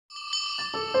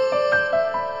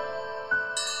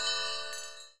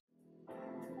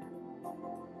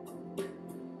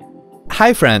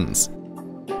Hi friends!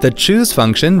 The choose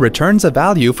function returns a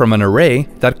value from an array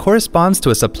that corresponds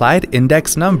to a supplied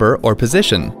index number or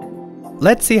position.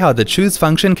 Let's see how the choose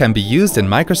function can be used in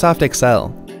Microsoft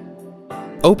Excel.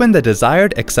 Open the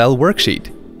desired Excel worksheet.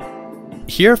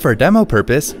 Here, for demo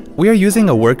purpose, we are using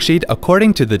a worksheet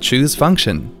according to the choose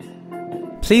function.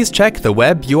 Please check the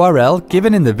web URL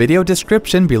given in the video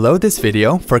description below this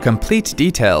video for complete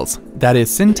details, that is,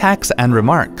 syntax and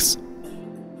remarks.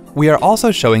 We are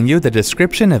also showing you the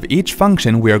description of each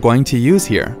function we are going to use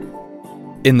here.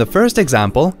 In the first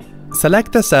example,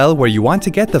 select the cell where you want to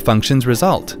get the function's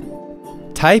result.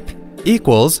 Type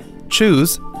equals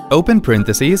choose open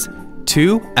parentheses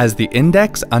 2 as the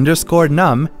index underscore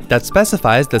num that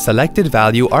specifies the selected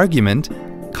value argument,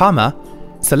 comma,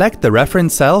 select the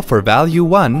reference cell for value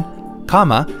 1,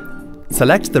 comma,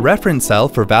 select the reference cell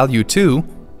for value 2,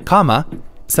 comma,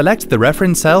 select the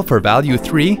reference cell for value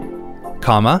 3,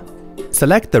 comma,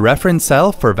 select the reference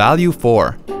cell for value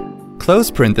 4,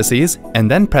 close parentheses, and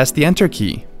then press the Enter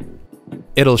key.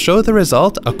 It'll show the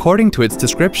result according to its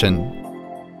description.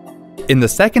 In the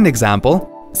second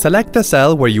example, select the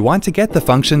cell where you want to get the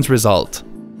function's result.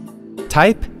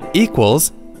 Type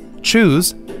equals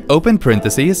choose open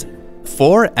parentheses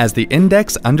 4 as the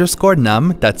index underscore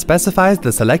num that specifies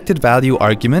the selected value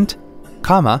argument,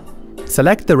 comma,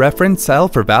 select the reference cell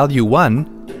for value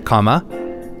 1, comma,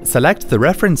 select the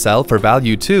reference cell for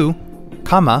value 2,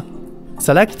 comma,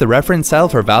 select the reference cell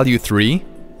for value 3,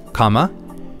 comma,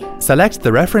 select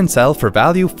the reference cell for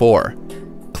value 4,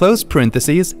 close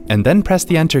parentheses, and then press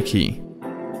the Enter key.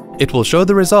 It will show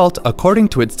the result according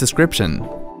to its description.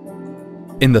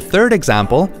 In the third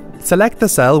example, select the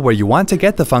cell where you want to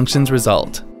get the function's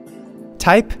result.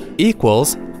 Type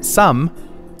equals sum,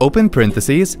 open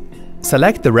parentheses,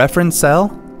 select the reference cell,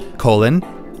 colon,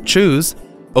 choose,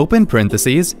 open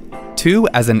parentheses, 2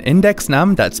 as an index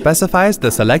num that specifies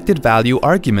the selected value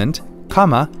argument,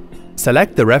 comma,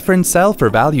 select the reference cell for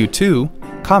value 2,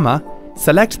 comma,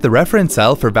 select the reference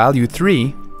cell for value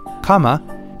 3, comma,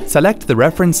 select the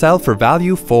reference cell for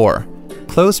value 4,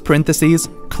 close parentheses,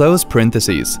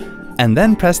 and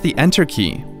then press the Enter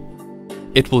key.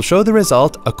 It will show the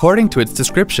result according to its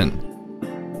description.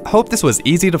 Hope this was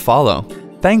easy to follow.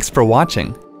 Thanks for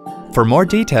watching. For more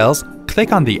details,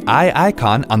 click on the eye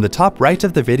icon on the top right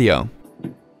of the video.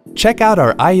 Check out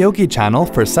our iYogi channel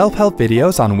for self-help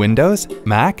videos on Windows,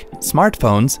 Mac,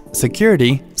 smartphones,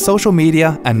 security, social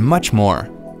media, and much more.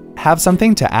 Have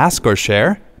something to ask or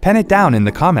share? Pen it down in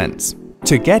the comments.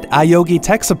 To get iYogi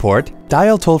tech support,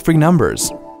 dial toll-free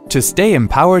numbers. To stay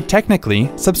empowered technically,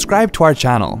 subscribe to our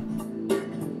channel.